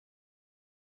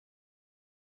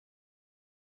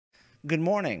Good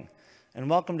morning, and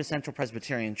welcome to Central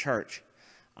Presbyterian Church.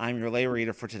 I'm your lay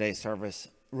reader for today's service,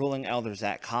 Ruling Elder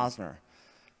Zach Cosner,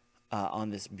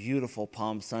 on this beautiful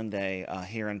Palm Sunday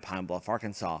here in Pine Bluff,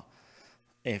 Arkansas.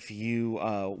 If you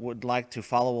would like to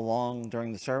follow along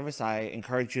during the service, I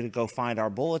encourage you to go find our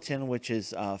bulletin, which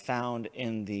is found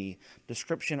in the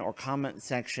description or comment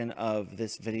section of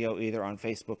this video, either on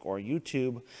Facebook or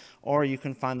YouTube, or you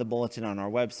can find the bulletin on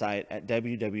our website at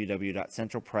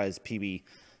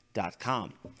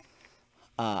www.centralprespb.com.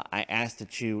 I ask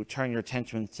that you turn your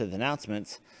attention to the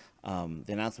announcements. The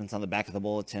announcements on the back of the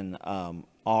bulletin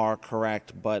are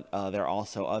correct, but there are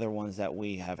also other ones that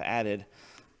we have added.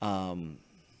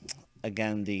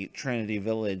 Again, the Trinity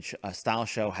Village style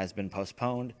show has been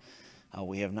postponed.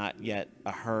 We have not yet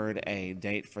heard a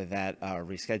date for that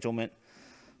reschedulement.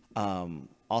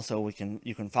 Also,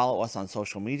 you can follow us on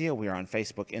social media. We are on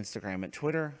Facebook, Instagram, and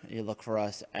Twitter. You look for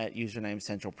us at username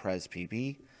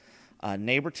CentralPresPB.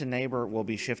 Neighbor to Neighbor will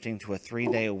be shifting to a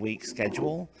 3-day-a-week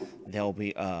schedule.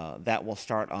 That will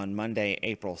start on Monday,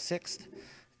 April 6th.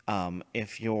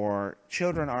 If your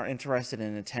children are interested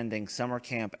in attending summer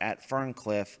camp at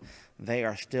Ferncliff, they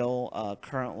are still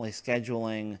currently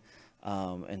scheduling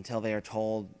until they are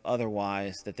told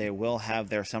otherwise that they will have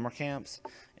their summer camps.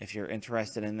 If you're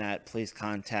interested in that, please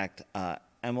contact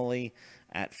Emily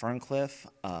at Ferncliff.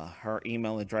 Her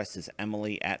email address is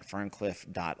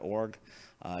emily@ferncliff.org.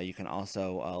 You can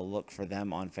also look for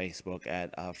them on Facebook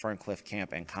at Ferncliff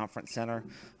Camp and Conference Center.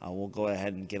 We'll go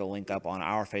ahead and get a link up on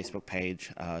our Facebook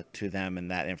page to them and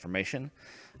that information.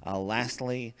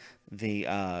 Lastly,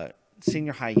 the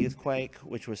Senior High Youth Quake,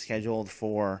 which was scheduled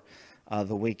for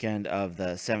the weekend of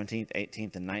the 17th,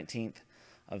 18th, and 19th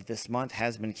of this month,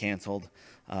 has been canceled.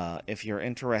 If you're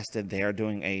interested, they are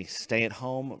doing a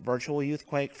stay-at-home virtual youth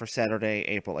quake for Saturday,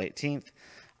 April 18th.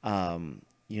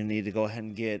 You need to go ahead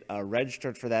and get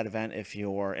registered for that event if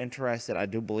you're interested. I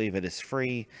do believe it is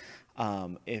free.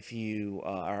 If you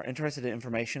are interested in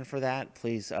information for that,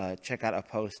 please check out a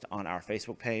post on our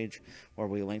Facebook page where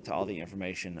we link to all the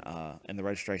information and the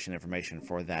registration information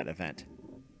for that event.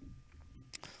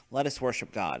 Let us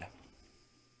worship God.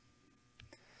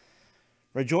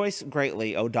 Rejoice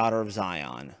greatly, O daughter of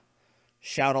Zion.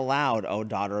 Shout aloud, O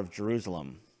daughter of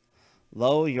Jerusalem.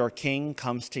 Lo, your king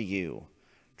comes to you.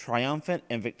 Triumphant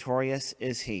and victorious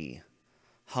is he,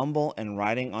 humble and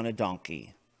riding on a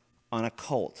donkey, on a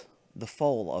colt, the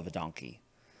foal of a donkey.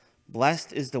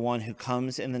 Blessed is the one who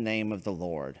comes in the name of the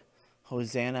Lord.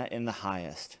 Hosanna in the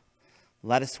highest.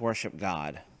 Let us worship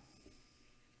God.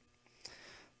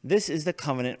 This is the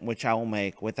covenant which I will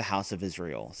make with the house of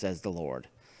Israel, says the Lord.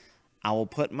 I will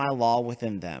put my law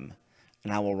within them,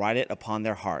 and I will write it upon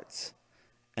their hearts,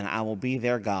 and I will be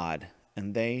their God,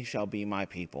 and they shall be my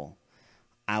people.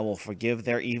 I will forgive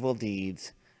their evil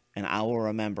deeds, and I will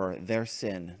remember their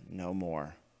sin no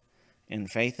more. In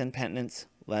faith and penitence,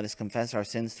 let us confess our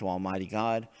sins to Almighty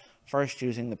God, first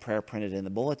using the prayer printed in the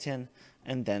bulletin,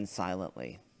 and then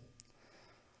silently.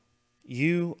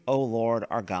 You, O Lord,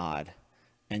 are God,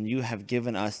 and you have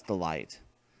given us the light,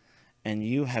 and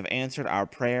you have answered our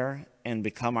prayer and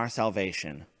become our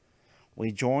salvation.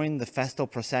 We join the festal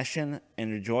procession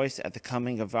and rejoice at the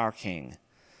coming of our King.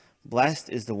 Blessed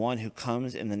is the one who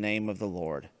comes in the name of the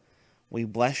Lord. We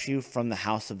bless you from the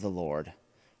house of the Lord.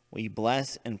 We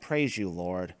bless and praise you,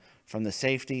 Lord, from the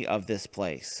safety of this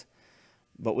place.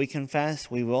 But we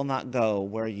confess we will not go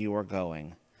where you are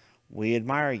going. We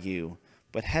admire you,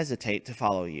 but hesitate to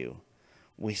follow you.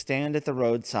 We stand at the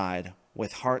roadside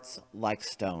with hearts like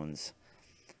stones.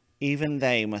 Even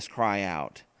they must cry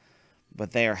out, but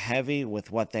they are heavy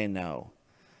with what they know,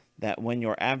 that when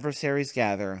your adversaries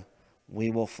gather,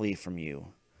 we will flee from you.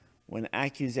 When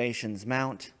accusations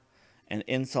mount and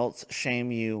insults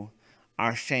shame you,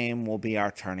 our shame will be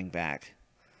our turning back.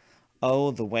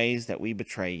 Oh, the ways that we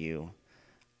betray you.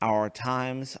 Our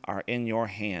times are in your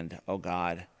hand, O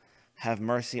God. Have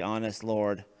mercy on us,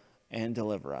 Lord, and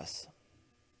deliver us.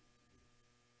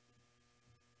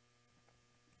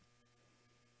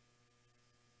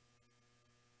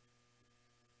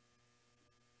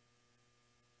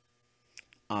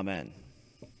 Amen.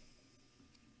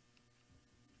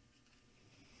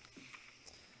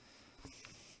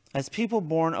 As people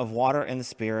born of water and the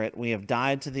Spirit, we have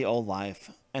died to the old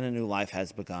life, and a new life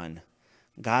has begun.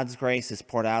 God's grace is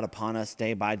poured out upon us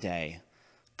day by day.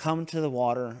 Come to the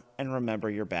water and remember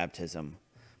your baptism.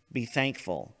 Be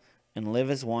thankful and live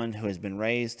as one who has been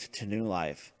raised to new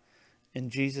life. In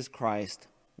Jesus Christ,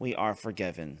 we are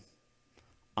forgiven.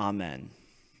 Amen.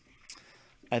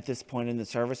 At this point in the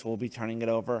service, we'll be turning it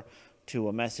over to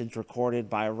a message recorded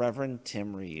by Reverend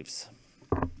Tim Reeves.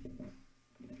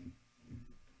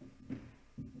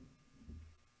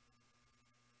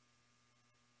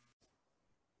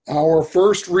 Our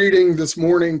first reading this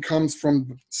morning comes from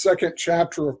the second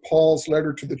chapter of Paul's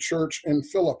letter to the church in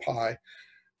Philippi,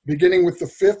 beginning with the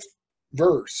 5th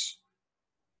verse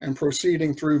and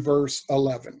proceeding through verse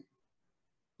 11.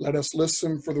 Let us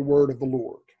listen for the word of the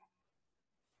Lord.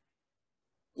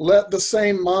 Let the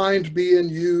same mind be in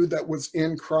you that was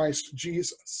in Christ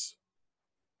Jesus,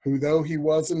 who, though he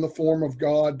was in the form of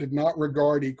God, did not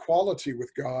regard equality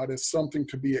with God as something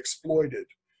to be exploited,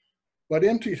 but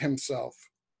emptied himself,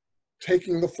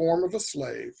 taking the form of a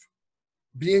slave,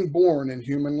 being born in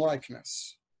human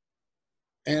likeness.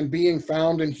 And being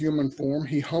found in human form,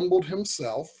 he humbled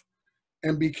himself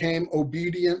and became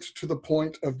obedient to the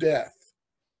point of death,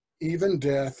 even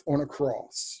death on a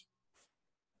cross.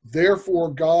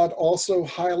 Therefore, God also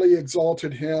highly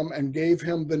exalted him and gave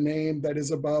him the name that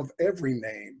is above every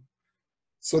name,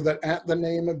 so that at the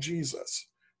name of Jesus,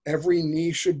 every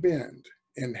knee should bend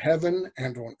in heaven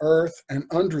and on earth and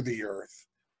under the earth,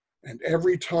 and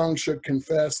every tongue should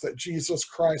confess that Jesus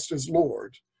Christ is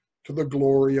Lord, to the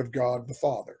glory of God the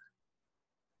Father.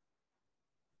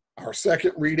 Our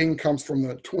second reading comes from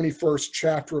the 21st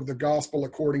chapter of the Gospel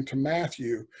according to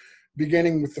Matthew,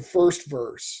 beginning with the first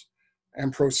verse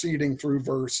and proceeding through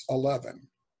verse 11.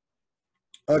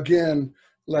 Again,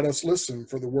 let us listen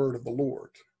for the word of the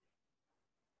Lord.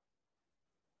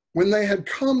 When they had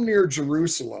come near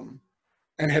Jerusalem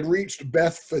and had reached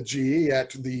Bethphage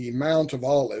at the Mount of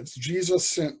Olives, Jesus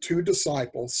sent 2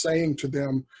 disciples, saying to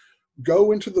them,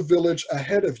 "Go into the village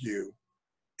ahead of you,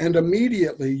 and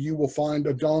immediately you will find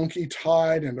a donkey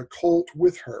tied and a colt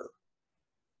with her.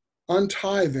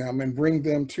 Untie them and bring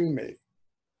them to me.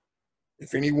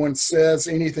 If anyone says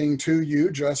anything to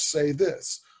you, just say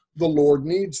this, 'The Lord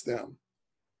needs them,'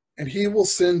 and he will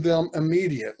send them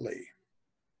immediately."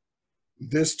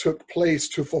 This took place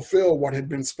to fulfill what had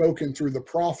been spoken through the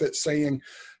prophet, saying,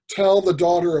 "Tell the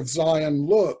daughter of Zion,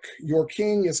 look, your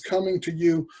king is coming to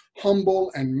you,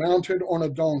 humble and mounted on a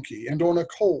donkey, and on a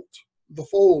colt, the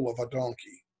foal of a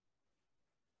donkey."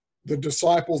 The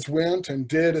disciples went and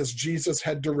did as Jesus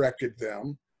had directed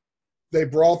them. They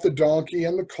brought the donkey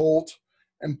and the colt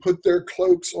and put their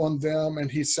cloaks on them,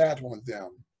 and he sat on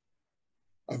them.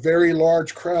 A very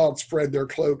large crowd spread their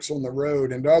cloaks on the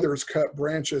road, and others cut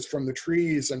branches from the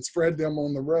trees and spread them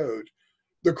on the road.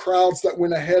 The crowds that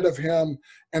went ahead of him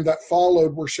and that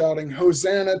followed were shouting,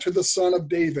 "Hosanna to the Son of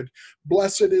David!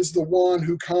 Blessed is the one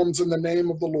who comes in the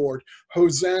name of the Lord!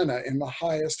 Hosanna in the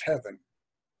highest heaven!"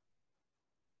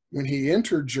 When he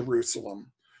entered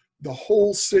Jerusalem, the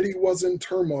whole city was in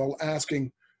turmoil,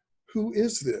 asking, "Who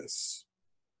is this?"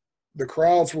 The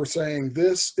crowds were saying,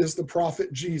 "This is the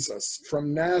prophet Jesus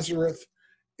from Nazareth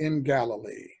in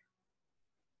Galilee."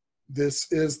 This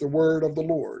is the word of the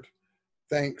Lord.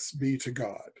 Thanks be to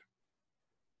God.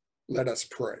 Let us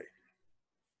pray.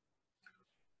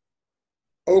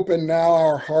 Open now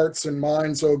our hearts and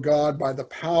minds, O God, by the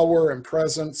power and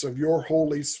presence of your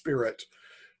Holy Spirit,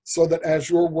 so that as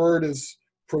your word is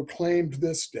proclaimed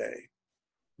this day,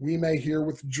 we may hear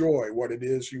with joy what it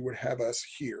is you would have us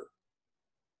hear.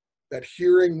 That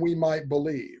hearing we might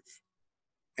believe,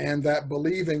 and that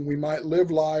believing we might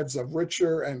live lives of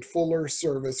richer and fuller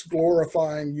service,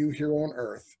 glorifying you here on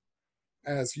earth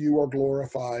as you are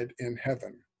glorified in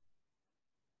heaven.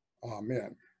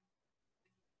 Amen.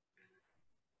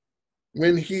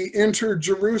 When he entered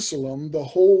Jerusalem, the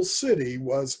whole city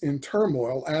was in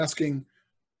turmoil, asking,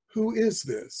 "Who is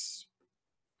this?"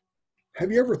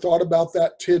 Have you ever thought about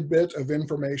that tidbit of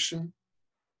information?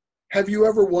 Have you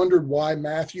ever wondered why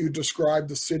Matthew described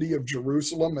the city of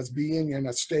Jerusalem as being in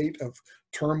a state of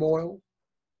turmoil?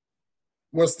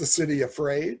 Was the city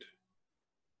afraid?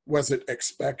 Was it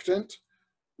expectant?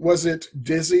 Was it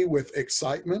dizzy with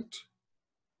excitement?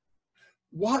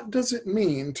 What does it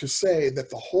mean to say that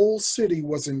the whole city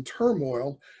was in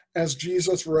turmoil as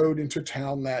Jesus rode into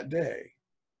town that day?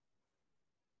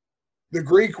 The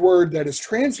Greek word that is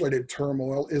translated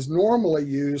turmoil is normally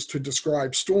used to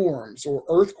describe storms or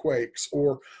earthquakes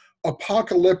or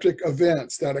apocalyptic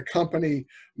events that accompany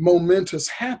momentous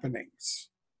happenings.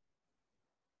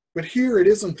 But here it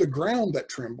isn't the ground that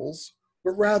trembles,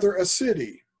 but rather a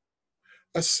city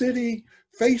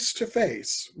face to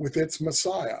face with its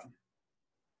Messiah.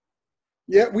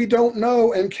 Yet we don't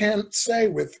know and can't say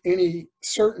with any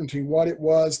certainty what it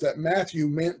was that Matthew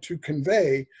meant to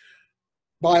convey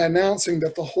by announcing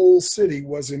that the whole city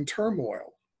was in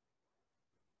turmoil.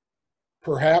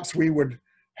 Perhaps we would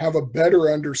have a better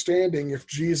understanding if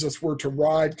Jesus were to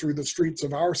ride through the streets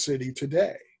of our city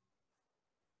today.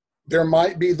 There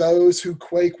might be those who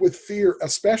quake with fear,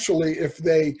 especially if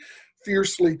they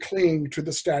fiercely cling to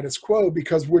the status quo,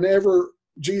 because whenever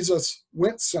Jesus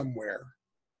went somewhere,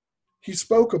 he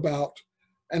spoke about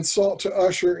and sought to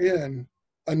usher in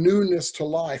a newness to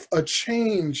life, a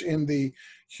change in the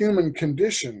human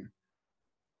condition,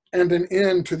 and an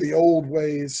end to the old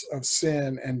ways of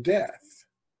sin and death.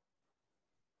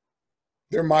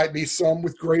 There might be some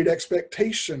with great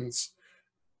expectations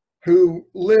who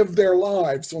live their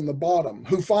lives on the bottom,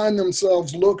 who find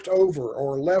themselves looked over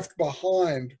or left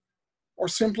behind or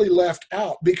simply left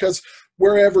out, because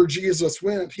wherever Jesus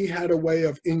went, he had a way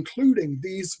of including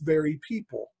these very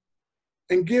people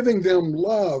and giving them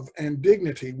love and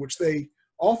dignity, which they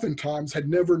oftentimes had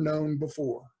never known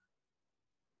before.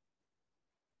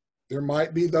 There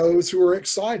might be those who are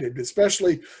excited,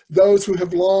 especially those who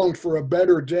have longed for a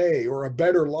better day or a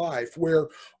better life where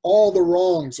all the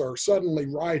wrongs are suddenly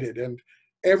righted and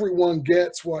everyone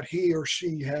gets what he or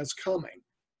she has coming.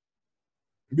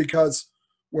 Because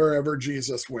wherever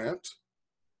Jesus went,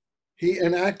 he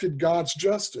enacted God's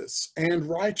justice and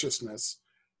righteousness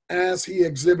as he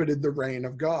exhibited the reign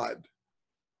of God.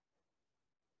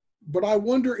 But I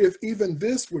wonder if even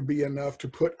this would be enough to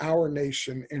put our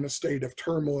nation in a state of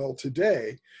turmoil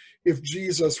today if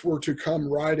Jesus were to come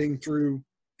riding through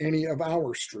any of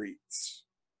our streets.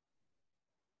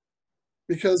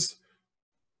 Because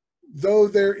though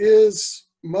there is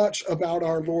much about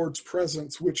our Lord's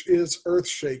presence which is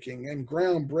earth-shaking and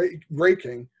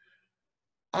ground-breaking,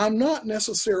 I'm not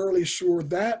necessarily sure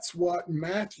that's what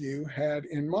Matthew had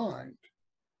in mind.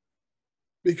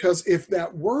 Because if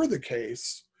that were the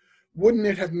case, wouldn't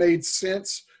it have made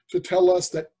sense to tell us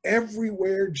that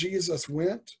everywhere Jesus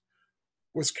went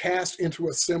was cast into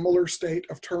a similar state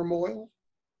of turmoil?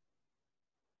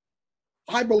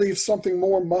 I believe something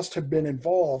more must have been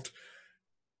involved,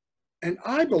 and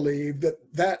I believe that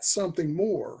that something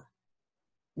more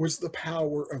was the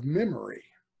power of memory.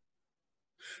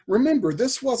 Remember,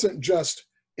 this wasn't just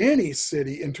any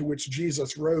city into which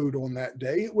Jesus rode on that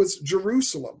day. It was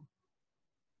Jerusalem,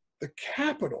 the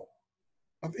capital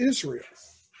of Israel.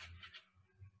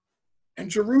 And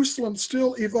Jerusalem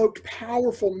still evoked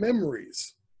powerful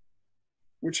memories,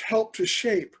 which helped to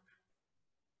shape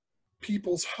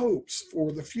people's hopes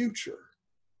for the future.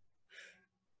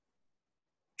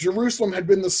 Jerusalem had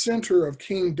been the center of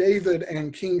King David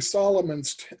and King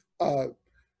Solomon's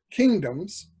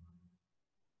kingdoms,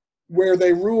 where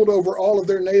they ruled over all of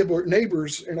their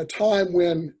neighbors in a time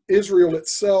when Israel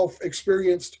itself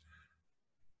experienced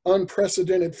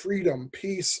unprecedented freedom,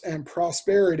 peace, and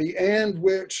prosperity, and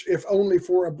which, if only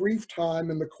for a brief time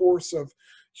in the course of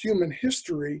human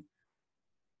history,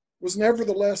 was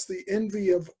nevertheless the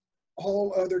envy of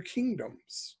all other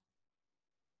kingdoms.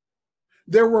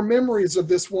 There were memories of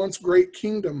this once great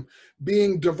kingdom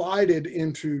being divided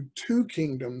into two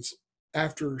kingdoms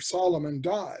after Solomon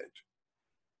died.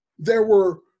 There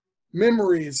were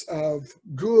memories of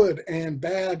good and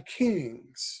bad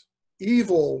kings,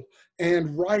 evil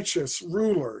and righteous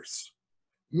rulers,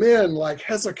 men like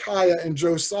Hezekiah and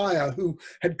Josiah who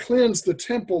had cleansed the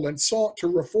temple and sought to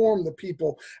reform the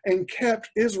people and kept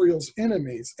Israel's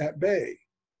enemies at bay.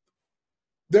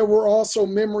 There were also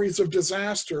memories of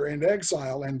disaster and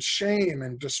exile and shame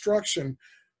and destruction,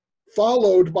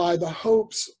 followed by the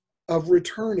hopes of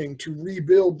returning to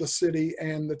rebuild the city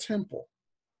and the temple.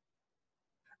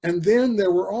 And then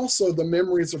there were also the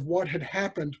memories of what had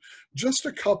happened just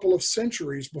a couple of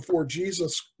centuries before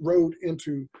Jesus rode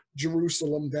into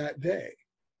Jerusalem that day.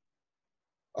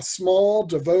 A small,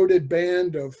 devoted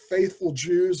band of faithful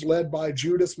Jews led by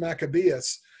Judas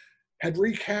Maccabeus had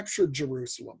recaptured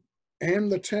Jerusalem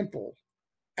and the temple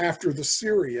after the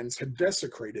Syrians had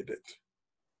desecrated it.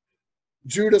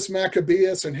 Judas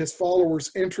Maccabeus and his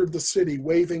followers entered the city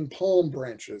waving palm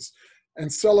branches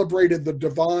and celebrated the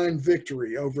divine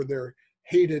victory over their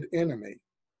hated enemy.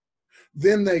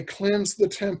 Then they cleansed the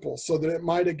temple so that it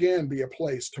might again be a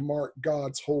place to mark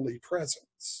God's holy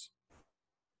presence.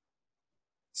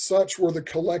 Such were the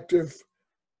collective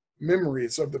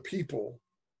memories of the people,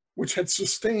 which had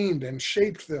sustained and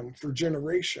shaped them for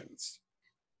generations.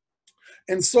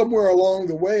 And somewhere along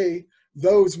the way,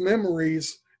 those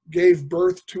memories gave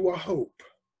birth to a hope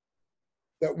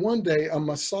that one day a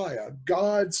Messiah,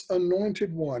 God's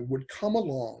anointed one, would come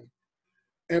along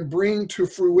and bring to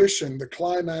fruition the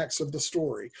climax of the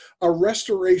story, a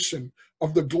restoration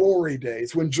of the glory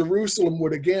days when Jerusalem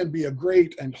would again be a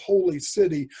great and holy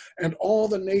city and all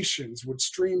the nations would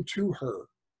stream to her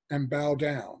and bow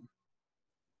down.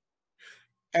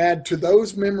 Add to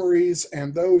those memories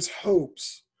and those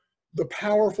hopes the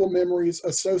powerful memories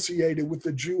associated with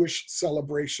the Jewish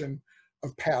celebration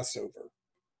of Passover,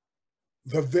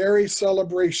 the very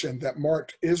celebration that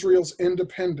marked Israel's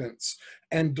independence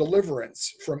and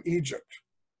deliverance from Egypt.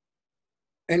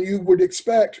 and you would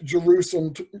expect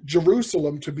Jerusalem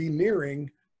to be nearing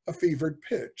a fevered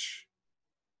pitch.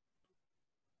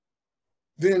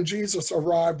 Then Jesus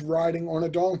arrived riding on a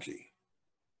donkey.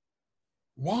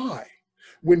 Why?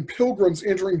 When pilgrims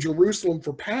entering Jerusalem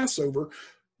for Passover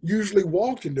usually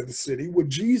walked into the city, would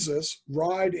Jesus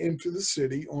ride into the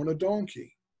city on a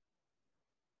donkey?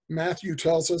 Matthew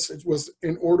tells us it was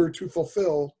in order to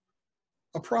fulfill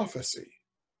a prophecy.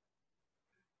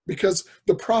 Because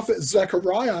the prophet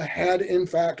Zechariah had in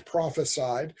fact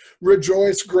prophesied,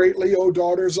 "Rejoice greatly, O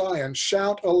daughter Zion.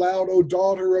 Shout aloud, O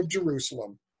daughter of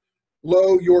Jerusalem.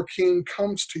 Lo, your king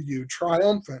comes to you,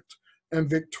 triumphant and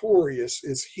victorious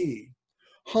is he,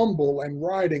 humble and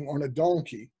riding on a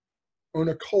donkey, on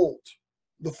a colt,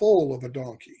 the foal of a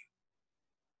donkey."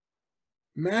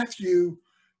 Matthew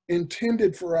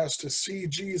intended for us to see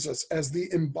Jesus as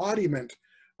the embodiment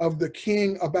of the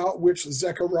king about which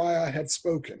Zechariah had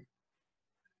spoken.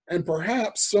 And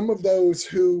perhaps some of those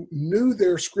who knew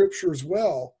their scriptures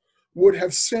well would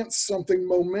have sensed something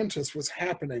momentous was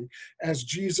happening as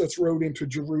Jesus rode into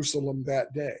Jerusalem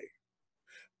that day.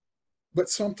 But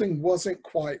something wasn't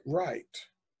quite right.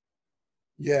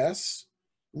 Yes,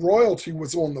 royalty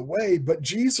was on the way, but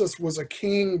Jesus was a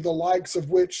king the likes of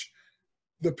which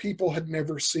the people had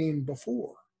never seen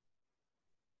before.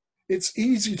 It's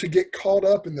easy to get caught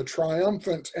up in the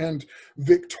triumphant and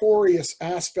victorious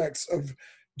aspects of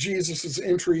Jesus'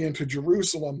 entry into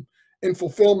Jerusalem in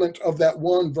fulfillment of that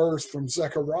one verse from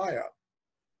Zechariah.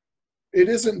 It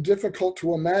isn't difficult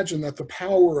to imagine that the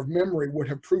power of memory would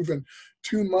have proven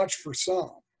too much for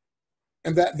some,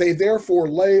 and that they therefore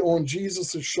lay on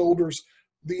Jesus' shoulders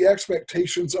the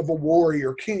expectations of a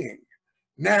warrior king.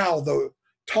 Now the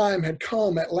time had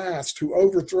come at last to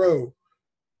overthrow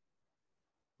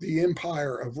the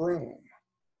empire of Rome.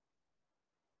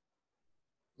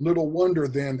 Little wonder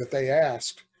then that they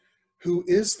asked, "Who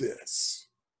is this?"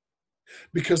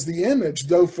 Because the image,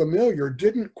 though familiar,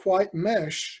 didn't quite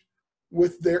mesh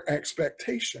with their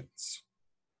expectations.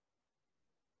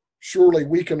 Surely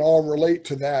we can all relate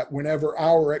to that whenever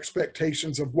our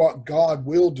expectations of what God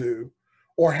will do,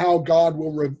 or how God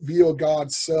will reveal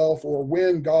God's self, or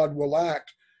when God will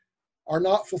act, are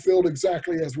not fulfilled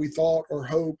exactly as we thought or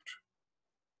hoped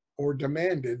or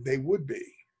demanded they would be.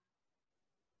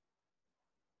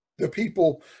 The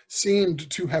people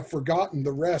seemed to have forgotten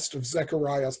the rest of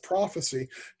Zechariah's prophecy,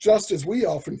 just as we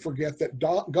often forget that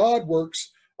God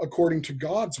works according to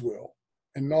God's will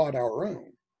and not our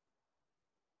own.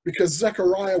 Because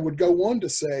Zechariah would go on to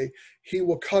say, "He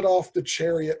will cut off the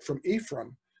chariot from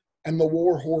Ephraim and the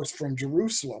war horse from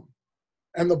Jerusalem,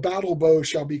 and the battle bow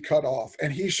shall be cut off,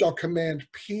 and he shall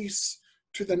command peace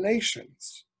to the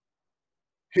nations.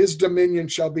 His dominion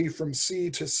shall be from sea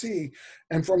to sea,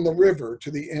 and from the river to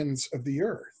the ends of the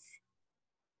earth."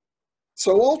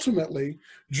 So ultimately,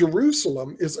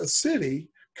 Jerusalem is a city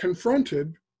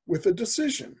confronted with a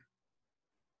decision.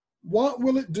 What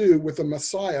will it do with a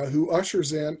Messiah who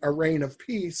ushers in a reign of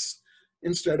peace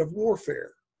instead of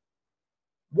warfare?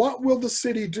 What will the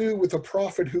city do with a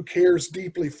prophet who cares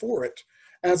deeply for it,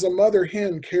 as a mother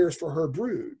hen cares for her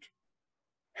brood?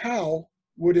 How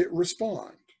would it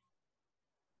respond?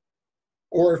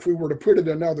 Or if we were to put it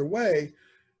another way,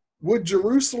 would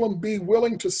Jerusalem be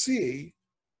willing to see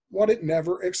what it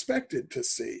never expected to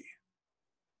see?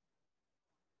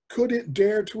 Could it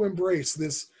dare to embrace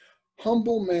this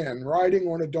humble man riding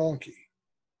on a donkey?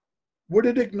 Would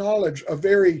it acknowledge a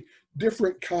very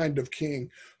different kind of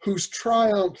king whose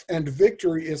triumph and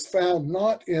victory is found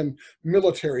not in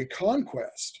military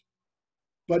conquest,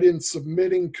 but in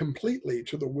submitting completely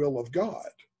to the will of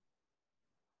God?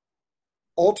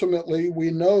 Ultimately, we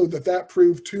know that that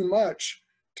proved too much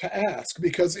to ask,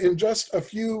 because in just a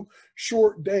few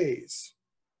short days,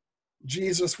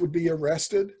 Jesus would be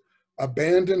arrested,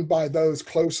 abandoned by those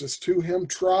closest to him,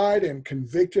 tried and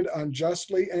convicted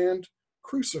unjustly, and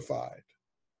crucified.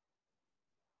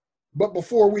 But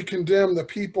before we condemn the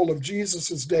people of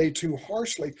Jesus' day too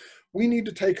harshly, we need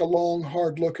to take a long,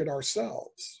 hard look at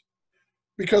ourselves.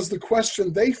 Because the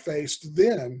question they faced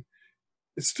then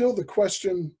is still the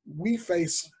question we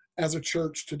face as a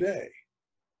church today.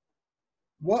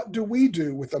 What do we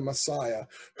do with a Messiah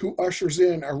who ushers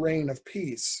in a reign of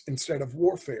peace instead of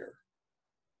warfare?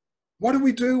 What do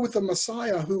we do with a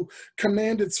Messiah who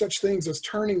commanded such things as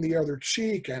turning the other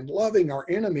cheek and loving our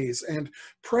enemies and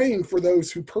praying for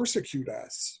those who persecute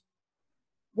us?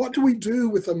 What do we do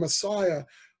with a Messiah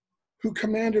who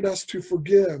commanded us to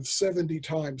forgive 70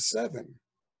 times 7?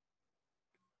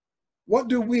 What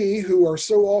do we, who are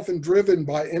so often driven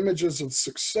by images of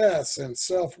success and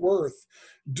self-worth,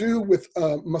 do with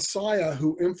a Messiah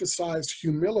who emphasized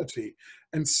humility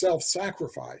and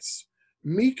self-sacrifice,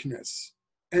 meekness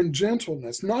and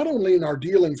gentleness, not only in our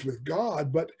dealings with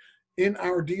God, but in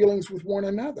our dealings with one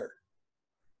another?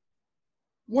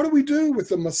 What do we do with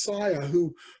the Messiah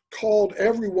who called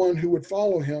everyone who would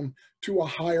follow him to a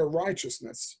higher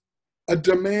righteousness, a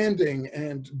demanding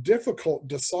and difficult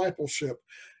discipleship,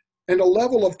 and a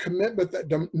level of commitment that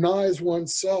denies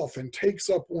oneself and takes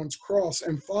up one's cross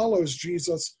and follows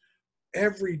Jesus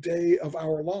every day of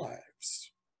our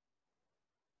lives?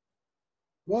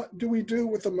 What do we do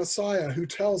with the Messiah who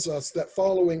tells us that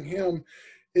following him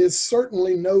is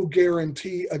certainly no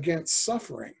guarantee against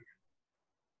suffering,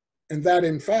 and that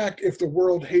in fact, if the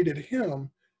world hated him,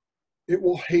 it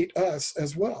will hate us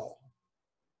as well?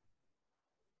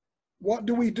 What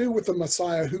do we do with the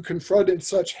Messiah who confronted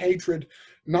such hatred,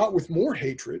 not with more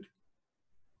hatred,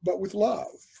 but with love?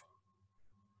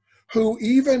 Who,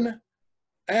 even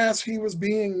as he was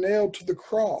being nailed to the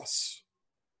cross,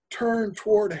 turned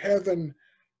toward heaven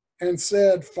and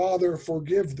said, "Father,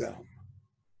 forgive them,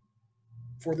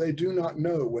 for they do not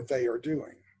know what they are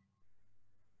doing."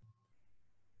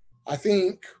 I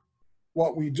think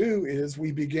what we do is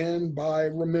we begin by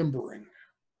remembering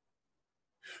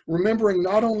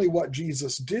not only what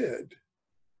Jesus did,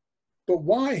 but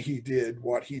why he did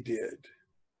what he did.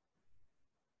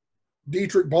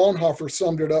 Dietrich Bonhoeffer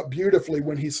summed it up beautifully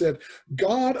when he said,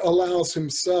 God allows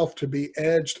himself to be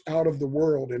edged out of the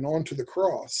world and onto the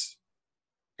cross.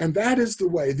 And that is the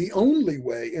way, the only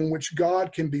way in which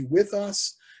God can be with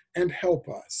us and help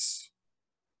us.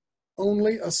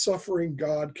 Only a suffering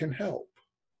God can help.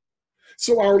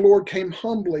 So our Lord came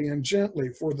humbly and gently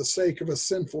for the sake of a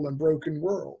sinful and broken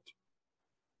world.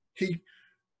 He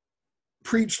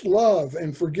preached love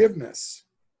and forgiveness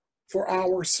for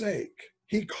our sake.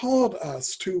 He called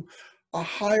us to a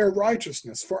higher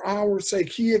righteousness for our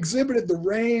sake. He exhibited the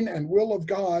reign and will of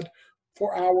God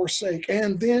for our sake.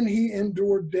 And then he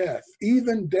endured death,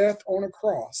 even death on a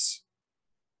cross,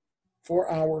 for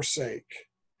our sake.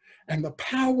 And the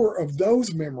power of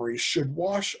those memories should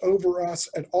wash over us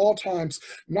at all times,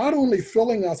 not only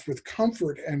filling us with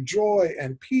comfort and joy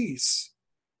and peace,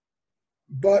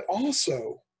 but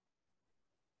also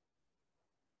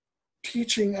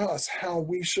teaching us how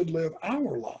we should live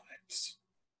our lives.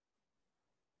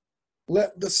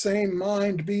 Let the same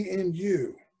mind be in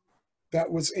you that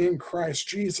was in Christ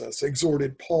Jesus,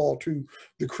 exhorted Paul to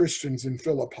the Christians in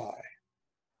Philippi.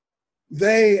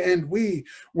 They and we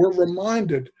were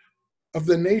reminded of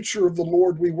the nature of the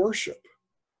Lord we worship.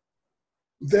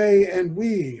 They and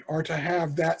we are to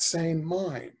have that same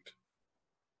mind.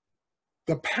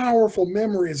 The powerful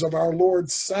memories of our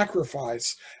Lord's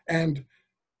sacrifice and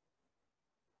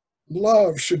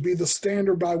love should be the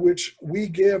standard by which we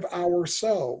give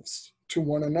ourselves to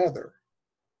one another.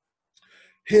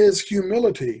 His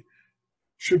humility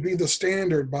should be the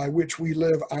standard by which we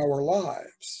live our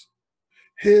lives.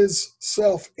 His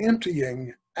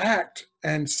self-emptying act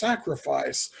and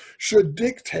sacrifice should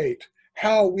dictate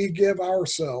how we give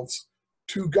ourselves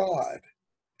to God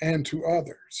and to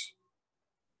others.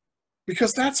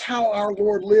 Because that's how our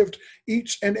Lord lived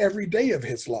each and every day of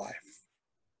his life.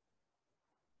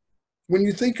 When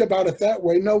you think about it that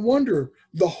way, no wonder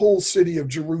the whole city of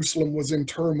Jerusalem was in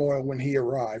turmoil when he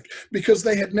arrived, because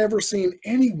they had never seen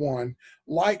anyone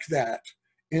like that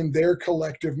in their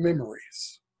collective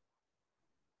memories.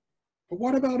 But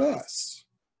what about us?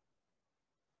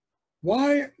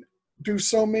 Why do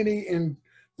so many in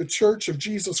the Church of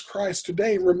Jesus Christ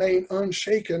today remain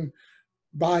unshaken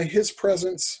by his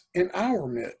presence in our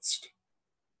midst?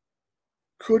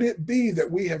 Could it be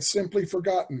that we have simply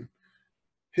forgotten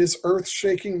his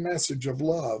earth-shaking message of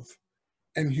love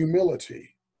and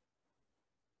humility,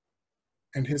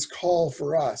 and his call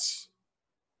for us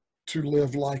to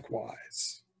live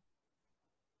likewise?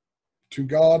 To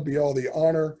God be all the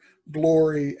honor,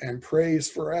 glory, and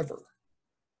praise forever.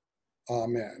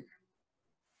 Amen.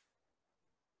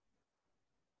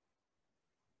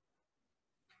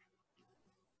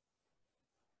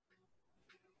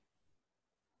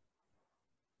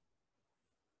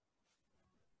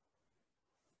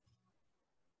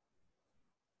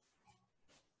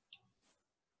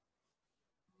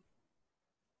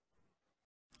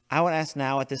 I would ask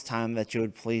now at this time that you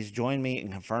would please join me and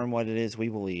confirm what it is we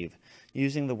believe,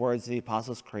 using the words of the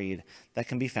Apostles' Creed that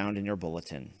can be found in your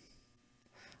bulletin.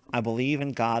 I believe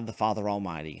in God the Father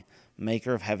Almighty,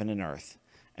 maker of heaven and earth,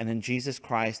 and in Jesus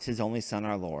Christ, his only Son,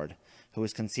 our Lord, who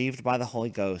was conceived by the Holy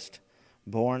Ghost,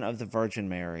 born of the Virgin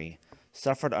Mary,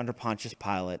 suffered under Pontius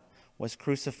Pilate, was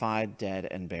crucified, dead,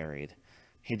 and buried.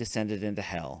 He descended into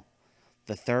hell.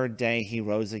 The third day he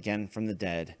rose again from the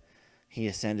dead. He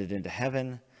ascended into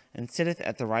heaven, and sitteth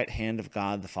at the right hand of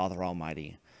God the Father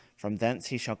Almighty. From thence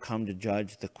he shall come to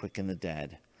judge the quick and the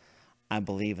dead. I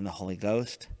believe in the Holy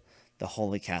Ghost, the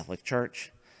Holy Catholic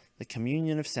Church, the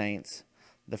communion of saints,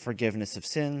 the forgiveness of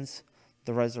sins,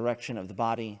 the resurrection of the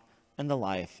body, and the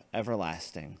life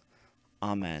everlasting.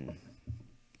 Amen.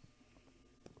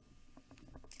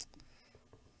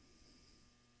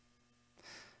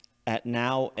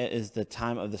 Now is the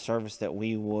time of the service that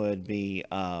we would be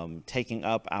taking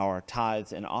up our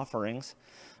tithes and offerings.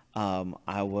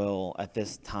 I will, at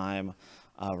this time,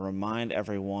 remind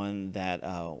everyone that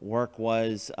work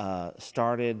was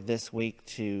started this week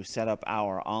to set up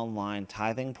our online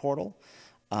tithing portal.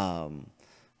 I'm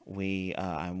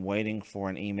waiting for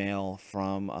an email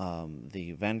from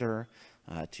the vendor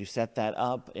to set that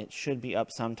up. It should be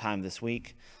up sometime this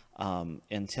week.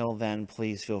 Until then,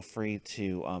 please feel free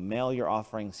to mail your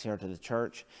offerings here to the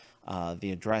church.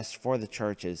 The address for the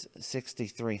church is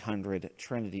 6300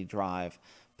 Trinity Drive,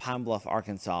 Pine Bluff,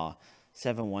 Arkansas,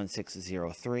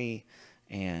 71603.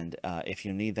 And if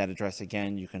you need that address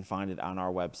again, you can find it on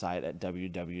our website at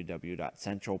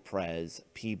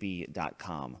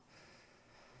www.centralprespb.com.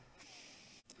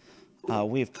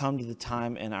 We have come to the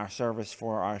time in our service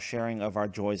for our sharing of our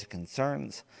joys and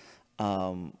concerns.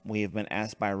 We have been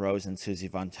asked by Rose and Susie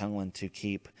Von Tunglen to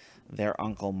keep their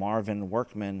uncle Marvin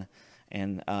Workman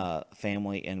and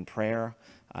family in prayer.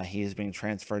 He is being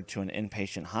transferred to an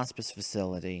inpatient hospice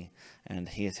facility, and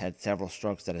he has had several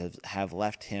strokes that have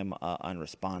left him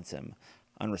unresponsive.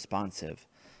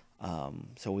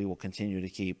 So we will continue to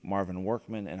keep Marvin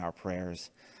Workman in our prayers.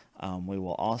 We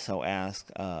will also ask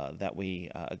that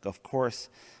we, of course,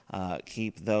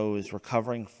 keep those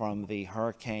recovering from the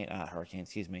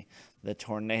the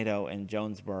tornado in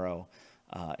Jonesboro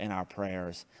in our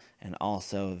prayers, and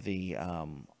also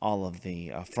all of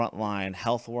the frontline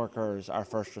health workers, our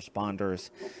first responders,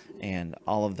 and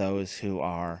all of those who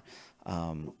are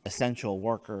essential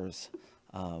workers,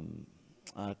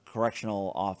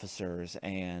 correctional officers,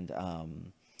 and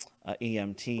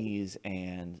EMTs,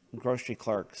 and grocery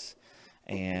clerks,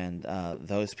 and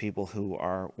those people who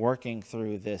are working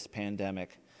through this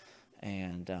pandemic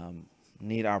and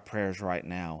need our prayers right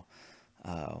now.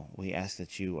 We ask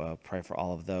that you pray for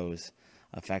all of those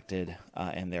affected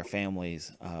and their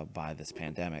families by this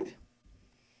pandemic.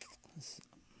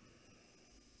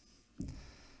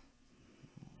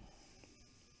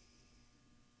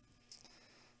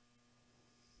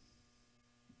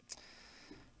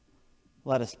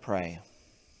 Let us pray.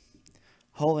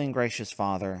 Holy and gracious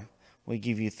Father, we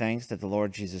give you thanks that the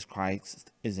Lord Jesus Christ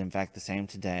is in fact the same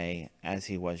today as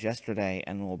he was yesterday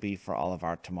and will be for all of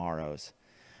our tomorrows.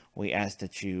 We ask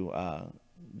that you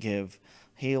give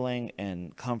healing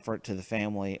and comfort to the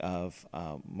family of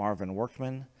Marvin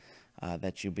Workman,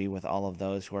 that you be with all of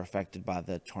those who are affected by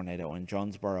the tornado in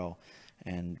Jonesboro,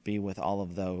 and be with all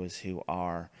of those who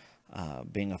are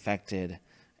being affected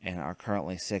and are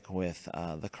currently sick with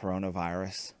the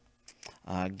coronavirus.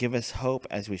 Give us hope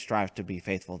as we strive to be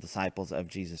faithful disciples of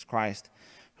Jesus Christ,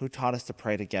 who taught us to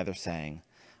pray together, saying,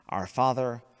 Our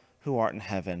Father, who art in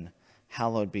heaven,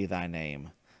 hallowed be thy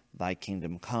name. Thy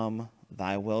kingdom come,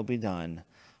 thy will be done,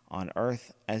 on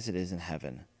earth as it is in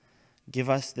heaven. Give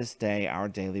us this day our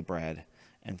daily bread,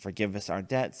 and forgive us our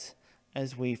debts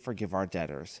as we forgive our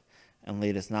debtors. And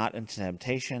lead us not into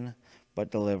temptation,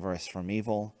 but deliver us from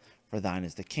evil. For thine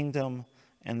is the kingdom,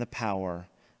 and the power,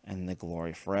 and the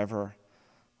glory forever.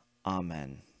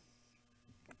 Amen.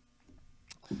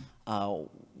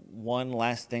 One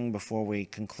last thing before we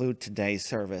conclude today's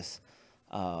service.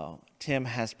 Tim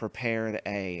has prepared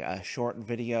a short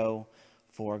video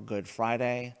for Good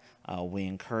Friday. We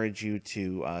encourage you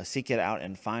to seek it out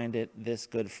and find it this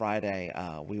Good Friday.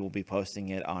 We will be posting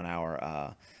it on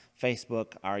our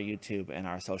Facebook, our YouTube, and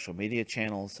our social media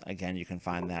channels. Again, you can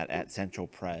find that at Central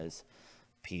Pres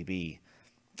PB.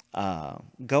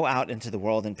 Go out into the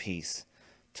world in peace,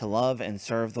 to love and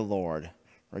serve the Lord,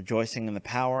 rejoicing in the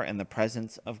power and the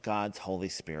presence of God's Holy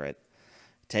Spirit.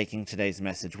 Taking today's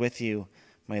message with you,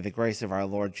 may the grace of our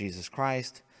Lord Jesus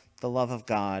Christ, the love of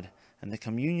God, and the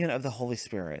communion of the Holy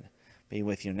Spirit be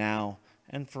with you now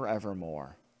and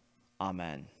forevermore.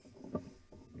 Amen.